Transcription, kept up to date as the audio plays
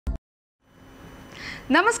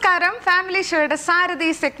Namaskaram, Family Showയുടെ Saradhi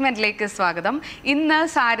segmentലേക്ക് സ്വാഗതം. ഇന്ന്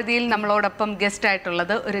സാരഥിയിൽ നമ്മളോടൊപ്പം ഗസ്റ്റ്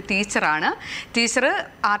ആയിട്ടുള്ളത് ഒരു ടീച്ചറാണ്. ടീച്ചർ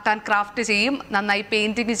ആർട്ട് ആൻഡ് ക്രാഫ്റ്റ് ചെയ്യും, നന്നായി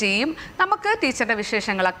പെയിന്റിംഗ് ചെയ്യും. നമുക്ക് ടീച്ചറുടെ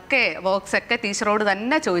വിശേഷങ്ങളൊക്കെ വർക്ക്സ് ഒക്കെ ടീച്ചറോട്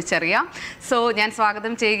തന്നെ ചോദിച്ചറിയാം. സോ ഞാൻ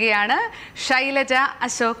സ്വാഗതം ചെയ്യുകയാണ് ഷൈലജ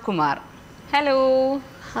അശോക് കുമാർ. ഹലോ.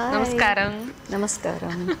 നമസ്കാരം.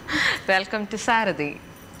 നമസ്കാരം. Welcome to Sarathi.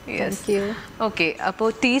 Thank you. Okay,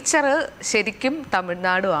 അപ്പോൾ ടീച്ചർ ശരിക്കും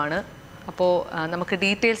തമിഴ്നാടുമാണ്. അപ്പോൾ നമുക്ക്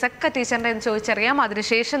ഡീറ്റെയിൽസ് ഒക്കെ ടീച്ചറിൻ്റെ ചോദിച്ചറിയാം.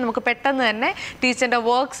 അതിനുശേഷം നമുക്ക് പെട്ടെന്ന് തന്നെ ടീച്ചറിൻ്റെ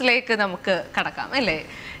വർക്ക്സിലേക്ക് നമുക്ക് കടക്കാം അല്ലേ?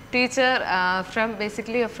 Teacher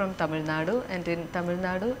basically from Tamil Nadu. And in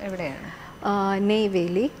Tamil Nadu എവിടെയാണ്?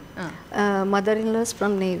 Neyveli. Mother-in-law is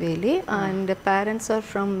from Neyveli and parents are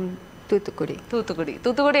from Thuthukudi.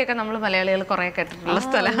 തൂത്തുക്കുടിയൊക്കെ നമ്മൾ മലയാളികൾ കുറേ കേട്ടിട്ടുള്ള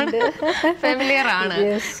സ്ഥലമാണ്. ഫെമിലിയർ ആണ്.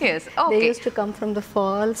 Yes. Okay. They used to come from the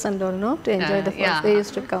falls and all, no, to enjoy the falls. They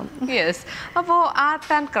used to come. Yes. അപ്പോൾ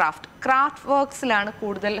art and craft വർക്ക്സിലാണ്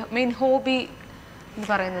കൂടുതൽ main hobby എന്ന്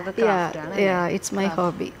പറയുന്നത്. Yeah, it's my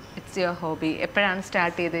hobby. It's your hobby. എപ്പോഴാണ്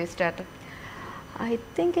start ചെയ്തത്? I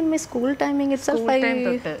think in my school timing itself,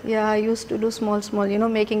 I used to do small,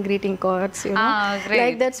 making greeting cards,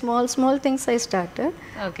 like that small things I started.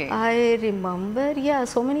 Okay. I remember,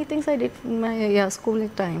 so many things I did in my school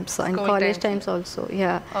times and college times also,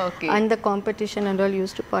 Okay. and the competition and all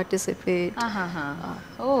used to participate.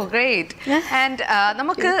 Oh, great. And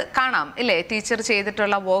നമുക്ക് കാണാം ഇല്ലേ teacher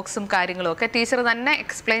ചെയ്തിട്ടുള്ള വർക്ക്സും കാര്യങ്ങളും ഒക്കെ teacher തന്നെ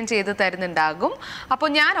explain ചെയ്ത് തരുന്നുണ്ടാകും. അപ്പോൾ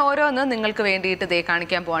ഞാൻ ഓരോന്ന് നിങ്ങൾക്ക് വേണ്ടിയിട്ട് ദേ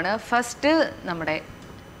കാണിക്കാൻ പോവാണ്. ഫസ്റ്റ് നമ്മുടെ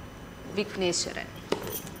വിഘ്നേശ്വരൻ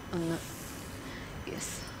ഒന്ന്.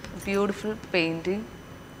 Yes, beautiful painting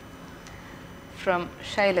from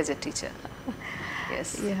Shylaja teacher. Yes.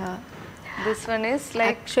 Yeah. This one is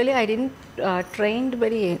like actually I didn't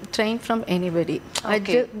train from anybody.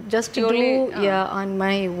 Okay. I just do on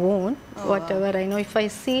my own. Whatever I know, if I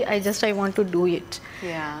see, I want to do it.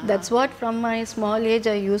 Yeah. That's what from my small age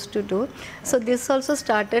I used to do. So this also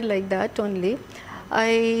started like that only.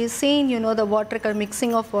 I seen the watercolor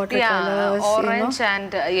mixing of watercolors, orange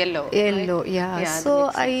and yellow. Right? Yeah, so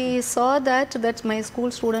I saw that my school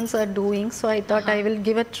students are doing, so I thought I will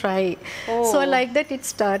give a try. So like that it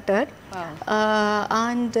started.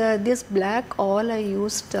 And this black all I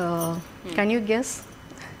used, can you guess?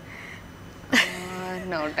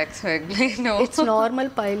 Not exactly, no. It's normal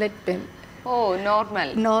pilot pen. Oh,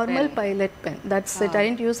 normal pilot pen. That's it. I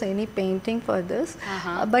didn't use any painting for this.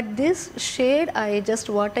 But this shade,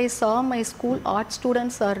 what I saw my school art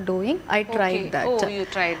students are doing, I tried that. Oh, you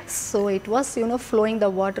tried. So it was, flowing. The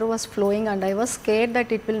water was flowing, and I was scared that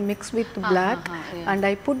it will mix with black. And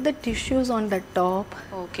I put the tissues on the top.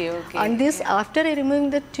 Okay. And this, after I removing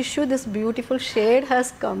the tissue, this beautiful shade has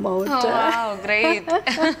come out. Oh, wow, great.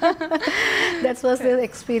 That was the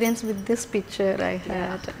experience with this picture I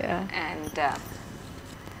had. And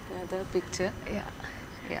another picture.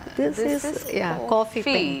 This is coffee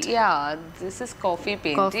paint. This is coffee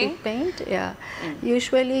painting. Coffee paint.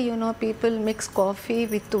 Usually people mix coffee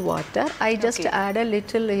with water. I just add a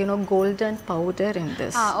little golden powder in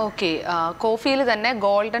this. Okay. കോഫിയിൽ തന്നെ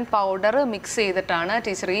golden powder mix ചെയ്തിട്ടാണ്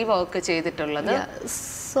teacher ഈ work ചെയ്തിട്ടുള്ളത്.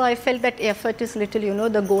 So I felt that effort is little,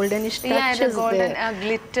 the goldenish touch is golden there.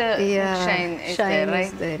 Glitter shine is there,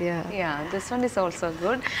 right? Is there, yeah, this one is also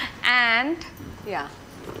good. And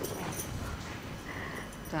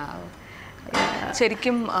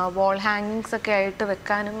ശരിക്കും വാൾ ഹാങ്ങിങ്സ് ഒക്കെ ആയിട്ട്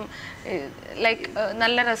വെക്കാനും like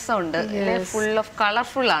നല്ല രസമുണ്ട്. Full of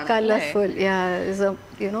colourful ആണ്. Colorful,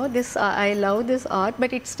 this I love this art,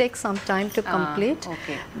 but it takes some time to complete.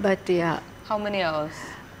 Okay. But How many hours?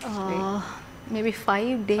 Maybe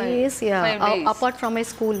 5 days. 5 days. Apart from my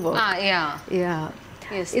school work.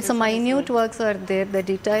 Yes, it's a minute works are there. The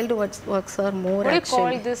detailed works are more. What do you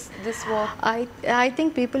actually call this work? I think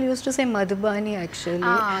people used to say Madhubani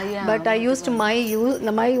actually. But I used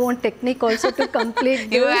my own technique also to complete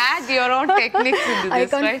this. You add your own techniques into this,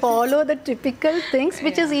 I can right? follow the typical things,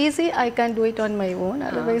 which is easy. I can do it on my own.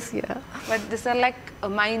 Otherwise, But these are like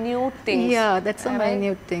minute things. That's a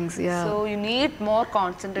minute things. So you need more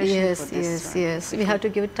concentration for this. Yes. We have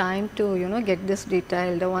to give time to get this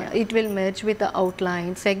detailed. It will merge with the outline.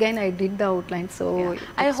 Again, I did the outline. So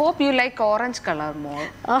I hope you like orange color more.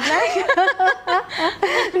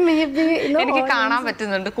 Maybe. എനിക്ക് കാണാൻ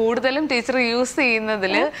പറ്റുന്നുണ്ട് കൂടുതലും teacher use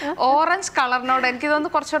ചെയ്യുന്നതിൽ orange കളറിനോട് എനിക്ക്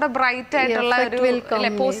തോന്നുന്നു കുറച്ചുകൂടെ bright ആയിട്ടുള്ള ഒരു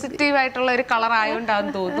പോസിറ്റീവ് ആയിട്ടുള്ള ഒരു കളർ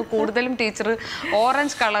ആയതുകൊണ്ടാണെന്ന് തോന്നുന്നു കൂടുതലും ടീച്ചർ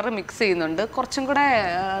ഓറഞ്ച് കളർ മിക്സ് ചെയ്യുന്നുണ്ട്. കുറച്ചും കൂടെ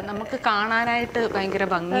നമുക്ക് കാണാനായിട്ട് ഭയങ്കര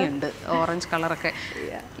ഭംഗിയുണ്ട് ഓറഞ്ച് കളറൊക്കെ.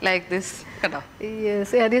 ലൈക്ക് ദിസ് കേട്ടോ.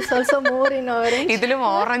 Yes, yeah, this also more in orange. ഇതിലും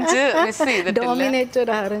ഓറഞ്ച് മിസ് ചെയ്തിട്ടില്ല. Dominated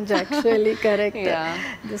orange actually, correct.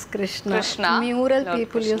 This Krishna. Mural Lord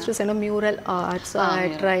people Krishna. Used to say no mural art, so I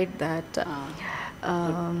tried that.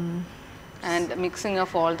 And mixing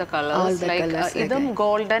of all the colors. All the like colors, idum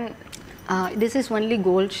golden. This is only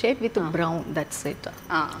gold shade with brown. That's it.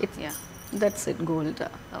 That's it, gold.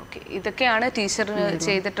 Okay. ഇതൊക്കെയാണ് teacher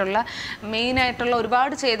ചെയ്തിട്ടുള്ള main ആയിട്ടുള്ള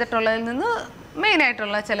ഒരുപാട് ചെയ്തിട്ടുള്ളതിൽ നിന്ന് main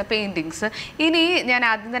ആയിട്ടുള്ള ചില paintings. ഇനി ഞാൻ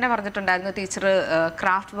ആദ്യം തന്നെ പറഞ്ഞിട്ടുണ്ടായിരുന്നു ടീച്ചർ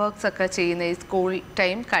ക്രാഫ്റ്റ് വർക്ക്സ് ഒക്കെ ചെയ്യുന്ന ഈ സ്കൂൾ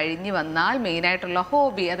ടൈം കഴിഞ്ഞ് വന്നാൽ മെയിനായിട്ടുള്ള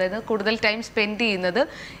ഹോബി, അതായത് കൂടുതൽ ടൈം സ്പെൻഡ് ചെയ്യുന്നത്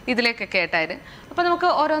ഇതിലേക്കൊക്കെ ആയിട്ടായിരുന്നു. അപ്പോൾ നമുക്ക്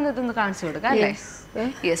ഓരോന്ന് ഇതൊന്ന് കാണിച്ചു കൊടുക്കാം അല്ലേ?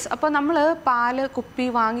 യെസ്. അപ്പോൾ നമ്മൾ പാല് കുപ്പി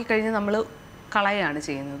വാങ്ങിക്കഴിഞ്ഞ് നമ്മൾ കളയാണ്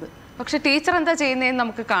ചെയ്യുന്നത്. പക്ഷെ ടീച്ചർ എന്താ ചെയ്യുന്നതെന്ന്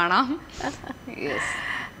നമുക്ക് കാണാം. Yes.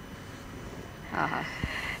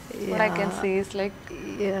 What I can see is like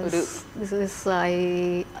this is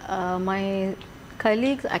my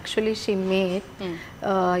colleagues actually she made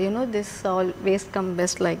you know this all waste come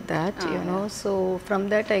best like that, you know, so from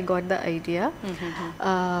that I got the idea.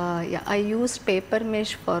 I used paper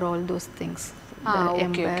mesh for all those things.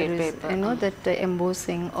 Paper. You know that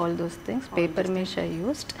embossing all those things, paper mesh I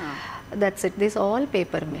used. That's it. This all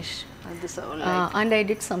paper mesh. This all like and I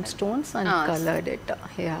did some stones and colored it.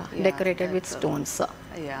 Decorated with stones.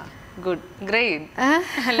 Good, great.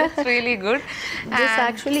 Looks really good. This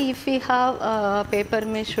actually, if we have paper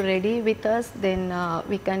mesh ready with us, then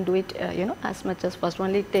we can do it. You know, as much as possible.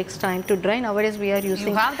 Only it takes time to dry. Nowadays we are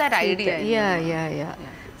using. You have that idea. Yeah.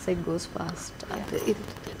 So it goes fast.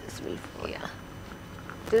 This will fall.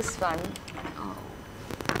 This one.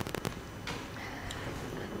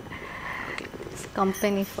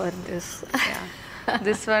 Company for this.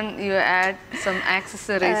 This one you add some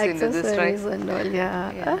accessories into this, right? And all,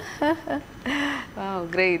 Wow,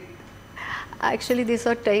 great. Actually, these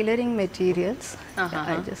are tailoring materials.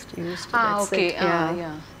 I just used. Okay.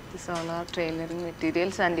 These all are tailoring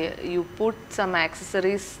materials, and you put some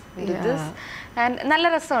accessories into this. And നല്ല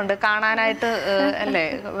രസമുണ്ട് കാണാനായിട്ട് അല്ലേ?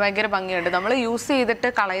 ഭയങ്കര ഭംഗിയുണ്ട്. നമ്മൾ use ചെയ്തിട്ട്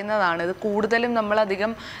കളയുന്നതാണ് ഇത് കൂടുതലും.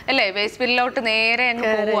 നമ്മളധികം അല്ലേ വേസ്റ്റ് ബിന്നിലോട്ട് നേരെ അങ്ങ്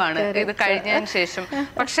പോവുകയാണ് ഇത് കഴിഞ്ഞതിന് ശേഷം.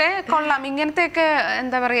 പക്ഷേ കൊള്ളാം. ഇങ്ങനത്തെയൊക്കെ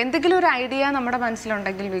എന്താ പറയുക, എന്തെങ്കിലും ഒരു ഐഡിയ നമ്മുടെ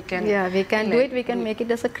മനസ്സിലുണ്ടെങ്കിൽ we can do it. We can make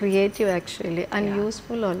it as a creative actually and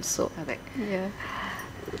useful also. അതെ.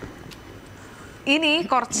 ഇനി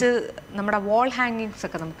കുറച്ച് നമ്മുടെ വാൾ ഹാങ്ങിങ്സ്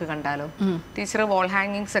ഒക്കെ നമുക്ക് കണ്ടാലോ? ടീച്ചർ വാൾ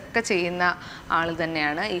ഹാങ്ങിങ്സ് ഒക്കെ ചെയ്യുന്ന ആൾ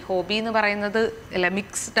തന്നെയാണ്. ഈ ഹോബി എന്ന് പറയുന്നത്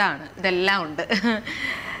മിക്സ്ഡ് ആണ്, ഇതെല്ലാം ഉണ്ട്.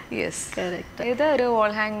 യെസ്, ഇത് ഒരു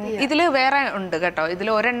വാൾ ഹാങ്ങിങ്. ഇതിൽ വേറെ ഉണ്ട് കേട്ടോ. ഇതിൽ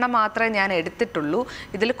ഒരെണ്ണം മാത്രമേ ഞാൻ എടുത്തിട്ടുള്ളൂ.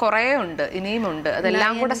 ഇതിൽ കുറേ ഉണ്ട്, ഇനിയും ഉണ്ട്.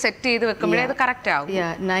 അതെല്ലാം കൂടെ സെറ്റ് ചെയ്ത് വെക്കുമ്പോഴേ അത് കറക്റ്റ് ആവും.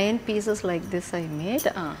 9 pieces like this I made,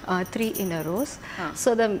 3 in a row. So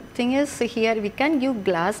the thing is here we can give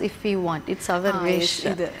glass if we want. It's our wish.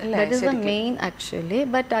 That is the main actually.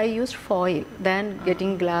 But I used foil than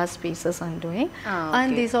getting glass pieces and doing.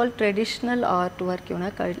 And these all traditional artwork, you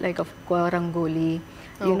know, like of Rangoli.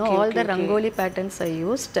 You know, all the Rangoli patterns I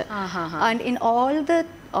used. And in all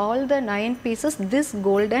the 9 pieces, this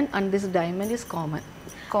golden and this diamond is common.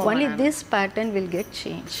 Only this pattern will get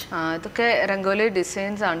changed. ഇതൊക്കെ rangoli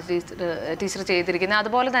designs ആണ് teacher ചെയ്തിരിക്കുന്നത്.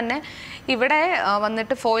 അതുപോലെ തന്നെ ഇവിടെ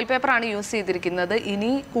വന്നിട്ട് foil പേപ്പറാണ് use ചെയ്തിരിക്കുന്നത്.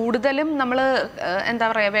 ഇനി കൂടുതലും നമ്മൾ എന്താ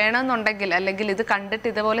പറയുക വേണമെന്നുണ്ടെങ്കിൽ, അല്ലെങ്കിൽ ഇത് കണ്ടിട്ട്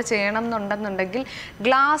ഇതുപോലെ ചെയ്യണം എന്നുണ്ടെന്നുണ്ടെങ്കിൽ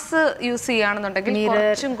ഗ്ലാസ് യൂസ് ചെയ്യുകയാണെന്നുണ്ടെങ്കിൽ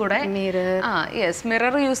കുറച്ചും കൂടെ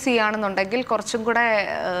മിറർ യൂസ് ചെയ്യുകയാണെന്നുണ്ടെങ്കിൽ കുറച്ചും കൂടെ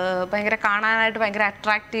ഭയങ്കര കാണാനായിട്ട് ഭയങ്കര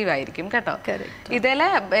അട്രാക്റ്റീവ് ആയിരിക്കും കേട്ടോ. ഇതിലെ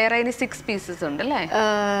വേറെ ഇനി 6 പീസസ് ഉണ്ട് അല്ലേ?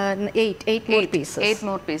 8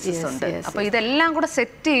 more pieces ഉണ്ട്. അപ്പോൾ ഇതെല്ലാം കൂടെ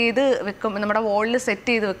സെറ്റ് ചെയ്ത് വെക്കും, നമ്മുടെ വാളിൽ സെറ്റ്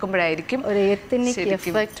ചെയ്ത് വെക്കുമ്പോഴായിരിക്കും ഒരു ethnic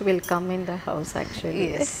effect will come in the house actually.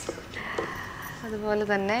 അതുപോലെ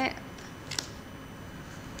തന്നെ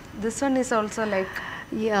this one is also like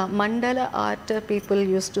mandala art people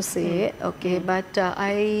used to say. But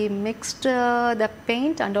I mixed the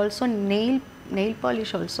paint and also nail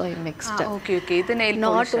polish also I mixed. The nail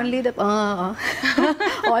not polish. Not only the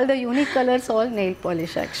all the unique colors, all nail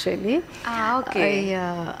polish actually.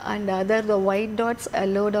 And other the white dots,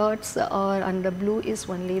 yellow dots, and the blue is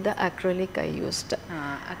only the acrylic I used.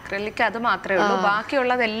 Acrylic adu മാത്രമേ ഉള്ളൂ.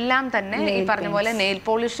 ബാക്കിയുള്ളതെല്ലാം തന്നെ ഈ പറഞ്ഞ പോലെ nail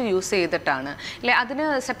polish use ചെയ്തിട്ടാണ് അല്ലേ? അതിന്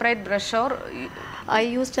separate brush or I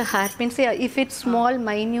used a hairpins. If it's small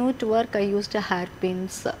minute work I used a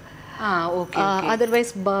hairpins.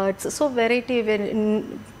 Otherwise birds, so variety,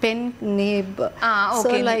 pen nib, so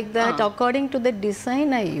like that according to the design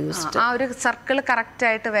I used. ഒരു circle correct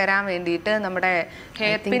ആയിട്ട് വരാൻ വേണ്ടിയിട്ട് നമ്മുടെ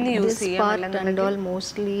hair pin use ചെയ്യാം. And all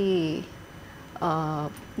mostly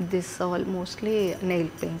this all mostly nail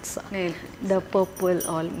paints. Nail. The purple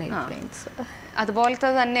all nail paints. അതുപോലത്തെ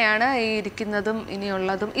തന്നെയാണ് ഈ ഇരിക്കുന്നതും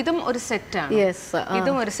ഇനിയുള്ളതും. ഇതും ഒരു സെറ്റാണ്.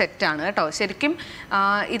 ഇതും ഒരു സെറ്റാണ് കേട്ടോ. ശരിക്കും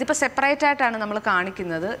ഇതിപ്പോൾ സെപ്പറേറ്റ് ആയിട്ടാണ് നമ്മൾ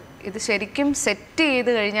കാണിക്കുന്നത്. ഇത് ശരിക്കും സെറ്റ്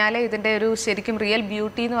ചെയ്ത് കഴിഞ്ഞാലേ ഇതിന്റെ ഒരു ശരിക്കും റിയൽ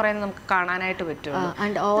ബ്യൂട്ടി എന്ന് പറയുന്നത് നമുക്ക് കാണാനായിട്ട് പറ്റുള്ളൂ.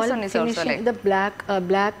 And all finishing the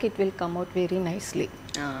black it will come out very nicely.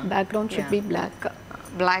 Background should be black.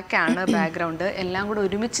 Black ആണ് ബാക്ക്ഗ്രൗണ്ട്. എല്ലാം കൂടെ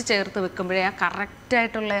ഒരുമിച്ച് ചേർത്ത് വെക്കുമ്പോഴേ ആ കറക്റ്റ്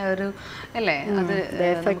ആയിട്ടുള്ള ഒരു അല്ലേ അത്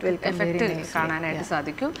എഫക്റ്റ് കാണാനായിട്ട്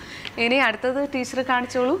സാധിക്കും. ഇനി അടുത്തത് ടീച്ചർ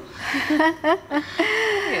കാണിച്ചോളൂ.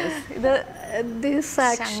 ഇത് this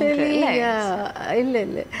actually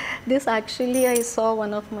this actually I saw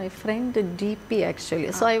one of my friend DP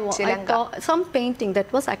actually. So I some painting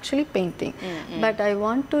that was actually painting, but I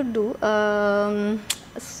want to do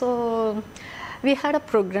so we had a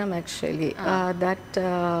program actually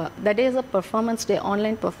that is a performance day,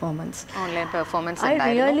 online performance.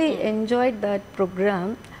 I really enjoyed that program.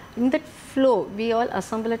 In that flow we all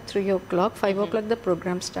assemble at 3 o'clock. 5 o'clock the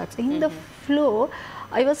program starts. In the flow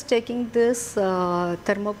I was taking this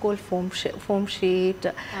thermocol foam sheet,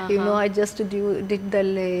 you know, I just did the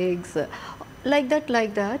legs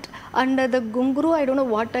like that, and the gunguru I don't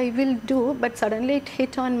know what I will do, but suddenly it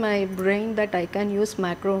hit on my brain that I can use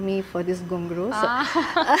macrame for this gunguru.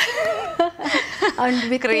 And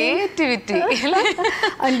with creativity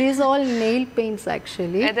and these all nail paints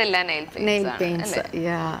actually. Adella nail paints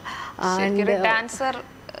yeah. And dancer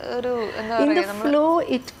in the flow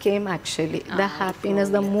it came actually. The happiness,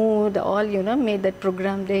 the mood, all, you know, made that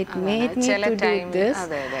program day. It made me to do this.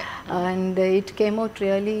 And it came out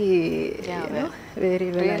really, you know, very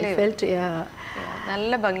well. I felt,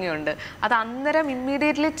 നല്ല ഭംഗിയുണ്ട്. അത് അന്നേരം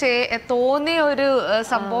immediately തോന്നിയ ഒരു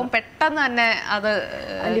സംഭവം പെട്ടെന്ന് തന്നെ അത്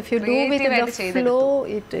if you do with the flow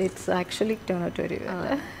it's actually turned out very well.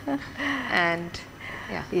 And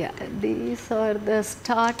these are the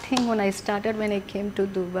starting when I started when I came to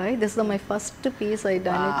Dubai. This is my first piece I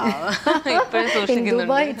done it. In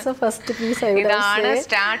Dubai it's the first piece I would say.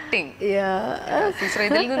 Starting.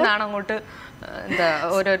 ഇതിൽ നിന്നാണ് അങ്ങോട്ട്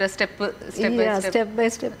ഓരോരോ step by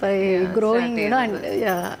step I growing, you know, and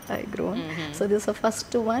I grown. So this is the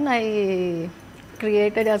first one I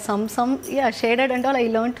created some shaded and all I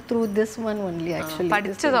learned through this one only actually.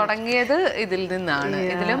 പഠിച്ചു തുടങ്ങിയത് ഇതിൽ നിന്നാണ്.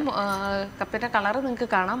 ഇതിലും കപ്പിന്റെ കളർ നിങ്ങൾക്ക്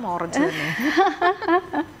കാണാം, ഓറഞ്ച് തന്നെ.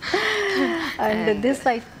 And this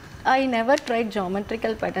I never tried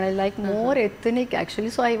geometrical pattern. I like more ethnic actually.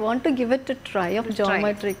 So I want to give it a try of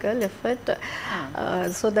geometrical effort.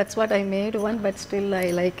 So that's what I made one, but still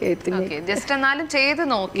I like ethnic. Okay, just എന്നാലും ചെയ്ത്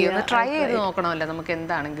നോക്കി, ഒന്ന് try ചെയ്ത് നോക്കണമല്ലോ നമുക്ക്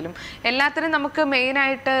എന്താണെങ്കിലും. എല്ലാത്തിനും നമുക്ക് main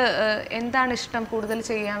ആയിട്ട് എന്താണ് ഇഷ്ടം കൂടുതൽ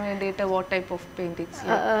ചെയ്യാൻ വേണ്ടിയിട്ട്? What type of paintings?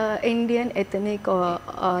 Indian ethnic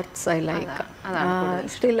arts I like.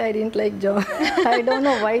 Still I didn't like I don't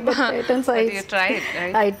know why the patterns you tried,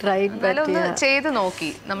 right? I tried, but ചെയ്ത്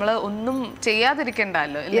നോക്കി. നമ്മൾ ഒന്നും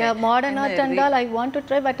ചെയ്യാതിരിക്കണ്ടല്ലോ. Modern art and all I want to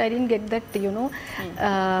try, but I didn't get that, you know.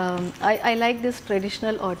 I like this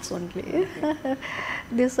traditional arts only.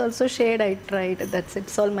 This also shade I tried. That's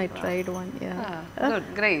it's all my tried one. Good,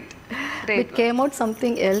 great. It came out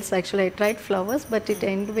something else actually. I tried flowers, but it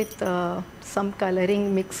ended with some coloring,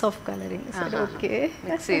 mix of coloring. I said okay.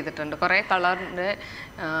 Mix ചെയ്തിട്ടുണ്ട്, കുറേ കളറിൻ്റെ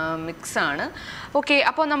mix ആണ്. Okay,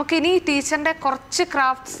 അപ്പോൾ നമുക്ക് ഇനി ടീച്ചറിൻ്റെ കുറച്ച്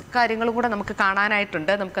crafts കാര്യങ്ങളും കൂടെ നമുക്ക്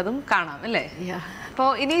കാണാനായിട്ടുണ്ട്. നമുക്കതും കാണാം അല്ലേ? അപ്പോൾ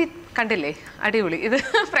ഇനി കണ്ടില്ലേ, അടിപൊളി. ഇത്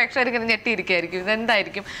പ്രേക്ഷകരിങ്ങനെ ഞെട്ടിയിരിക്കുകയായിരിക്കും.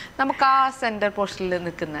 ഇതെന്തായിരിക്കും? നമുക്ക് ആ സെൻറ്റർ പോർഷനിൽ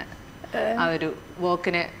നിൽക്കുന്ന ആ ഒരു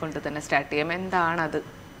വർക്കിനെ കൊണ്ട് തന്നെ സ്റ്റാർട്ട് ചെയ്യാം. എന്താണത്?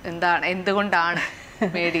 എന്തുകൊണ്ടാണ്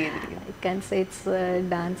made ചെയ്തിരിക്കുന്നത്? I can say it's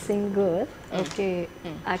dancing girl. Okay,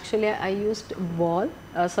 actually I used bottle.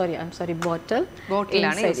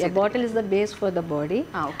 Bottle is the base for the body.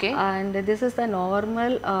 Okay. And this is the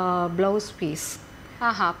normal blouse piece.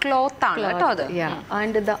 Cloth ആണ് കേട്ടോ അത്.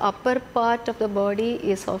 And the upper part of the body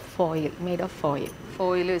is of foil, made of foil.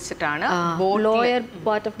 Foil വെച്ചിട്ടാണ്. Lower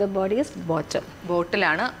part of the body is bottom.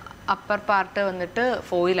 ബോട്ടിലാണ്. Upper part വന്നിട്ട്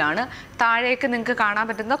ഫോയിലാണ്. താഴേക്ക് നിങ്ങൾക്ക് കാണാൻ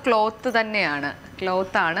പറ്റുന്ന ക്ലോത്ത് തന്നെയാണ്.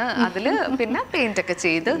 ക്ലോത്ത് ആണ്. അതിൽ പിന്നെ പെയിന്റ് ഒക്കെ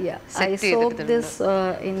ചെയ്ത് സെറ്റ് ചെയ്തിട്ടുണ്ട്. I soaked this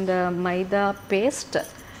in the maida paste.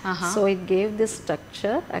 So it gave this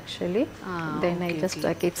structure actually. Then I just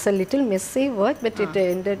stuck. It's a little messy work, but it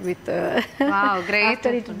ended with wow, great.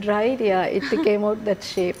 After it dried, it came out that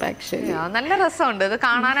shape actually. നല്ല രസമുണ്ട്. ഇത്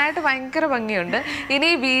കാണാനായിട്ട് ഭയങ്കര ഭംഗിയുണ്ട്. ഇനി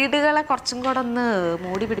വീടുകളെ കുറച്ചും കൂടെ ഒന്ന്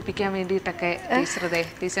മൂടി പിടിപ്പിക്കാൻ വേണ്ടിയിട്ടൊക്കെ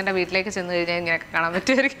ടീച്ചറിന്റെ വീട്ടിലേക്ക് ചെന്ന് കഴിഞ്ഞാൽ ഇങ്ങനെയൊക്കെ കാണാൻ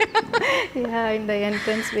പറ്റുമായിരിക്കും. In the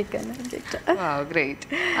entrance we can get. Wow, great.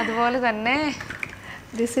 അതുപോലെ തന്നെ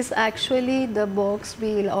This is actually the box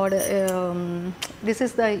we'll order. This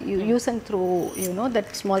is the use and throw, you know, that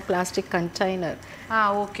small plastic container.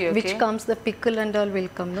 Okay. Which comes, the pickle and all will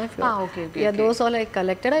come. No? Okay. Yeah, those all I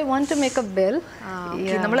collected. I want to make a bell.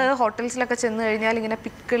 നമ്മൾ ഹോട്ടൽസിലൊക്കെ ചെന്ന് കഴിഞ്ഞാൽ ഇങ്ങനെ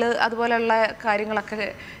pickle അതുപോലെയുള്ള കാര്യങ്ങളൊക്കെ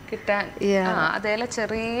കിട്ടാൻ അതേലെ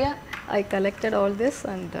ചെറിയ I collected all this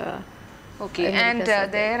and okay, and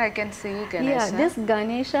there I can see Ganesha. Yeah, this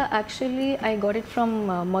Ganesha actually I got it from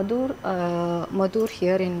Madhur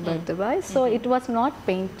here in Dubai. So it was not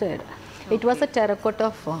painted. It was a terracotta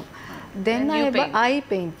form. Then I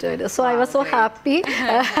painted. So I was so happy.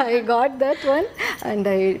 I got that one and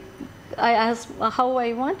I asked how I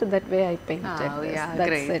want, that way I painted. That's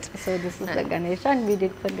great. it. So this is the Ganesha and we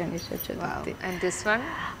did for Ganesha Chaturthi. And this one?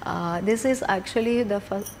 This is actually the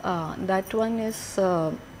first, that one is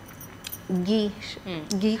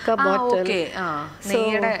ghee ka bottle. Okay. So,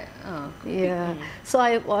 so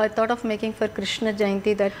I thought of making for Krishna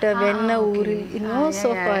Jayanti that venna uri, you know, so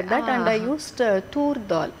for that and I used tur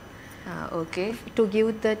dal. Okay. To give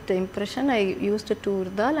that impression, I used a tur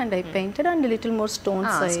dal and I painted and a little more stones.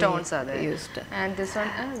 Stones are there. Used. And this one,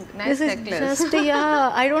 nice this necklace. Is just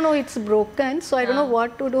I don't know, it's broken, so I don't know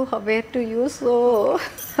what to do, where to use. So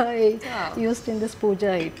I used in this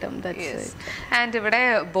puja item. That's it. And ഇവിടെ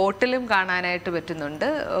ബോട്ടിലും കാണാനായിട്ട് പറ്റുന്നുണ്ട്.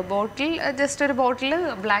 Bottle just ഒരു ബോട്ടിൽ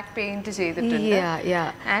black paint ചെയ്തിട്ടുണ്ട്.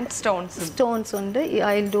 And stones. Stones ഉണ്ട്.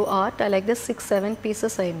 I'll do art. I like the 6-7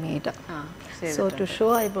 pieces I made. So to show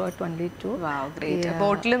I brought only 2. Wow, great.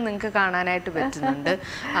 ബോട്ടിലും നിങ്ങൾക്ക് കാണാനായിട്ട് പറ്റുന്നുണ്ട്.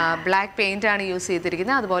 Black paint ആണ് യൂസ്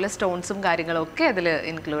ചെയ്തിരിക്കുന്നത്. അതുപോലെ സ്റ്റോൺസും കാര്യങ്ങളും ഒക്കെ അതിൽ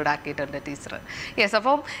ഇൻക്ലൂഡ് ആക്കിയിട്ടുണ്ട് ടീച്ചർ. യെസ്,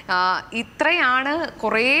 അപ്പം ഇത്രയാണ്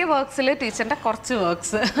കുറേ വർക്ക്സിൽ ടീച്ചറിന്റെ കുറച്ച്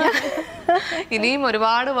വർക്ക്സ്. ഇനിയും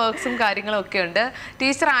ഒരുപാട് വർക്ക്സും കാര്യങ്ങളും ഒക്കെ ഉണ്ട്.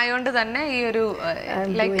 ടീച്ചർ ആയതുകൊണ്ട് തന്നെ ഈ ഒരു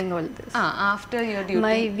after your duty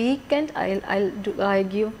my weekend I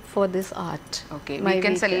give for this art. Okay,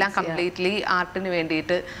 weekends എല്ലാം കംപ്ലീറ്റ്ലി ആർട്ടിന്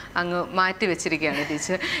വേണ്ടിയിട്ട് അങ്ങ് മാറ്റി വെച്ചിരിക്കുകയാണ്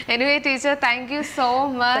teacher. Anyway teacher, thank you so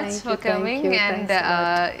much for coming and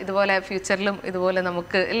ഇതുപോലെ ഫ്യൂച്ചറിലും ഇതുപോലെ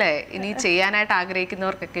നമുക്ക് അല്ലേ ഇനി ചെയ്യാനായിട്ട്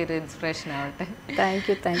ആഗ്രഹിക്കുന്നവർക്കൊക്കെ ഒരു ഇൻസ്പിറേഷൻ ആവട്ടെ. Thank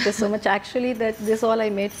you so much. Actually this all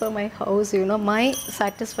I made for my house, you know, my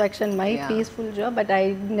satisfaction, my peaceful job, but I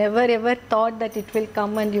never ever thought that it will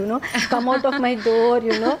come and, you know, come out of my door,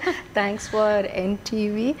 you know. Thanks for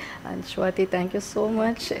NTV and Shwati, thank you so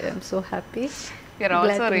much. I'm so happy. You're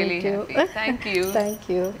also really happy. Thank you. Thank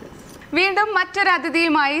you. വീണ്ടും മറ്റൊരു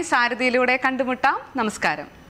അതിഥിയുമായി സാരഥിയിലൂടെ കണ്ടുമുട്ടാം. നമസ്കാരം.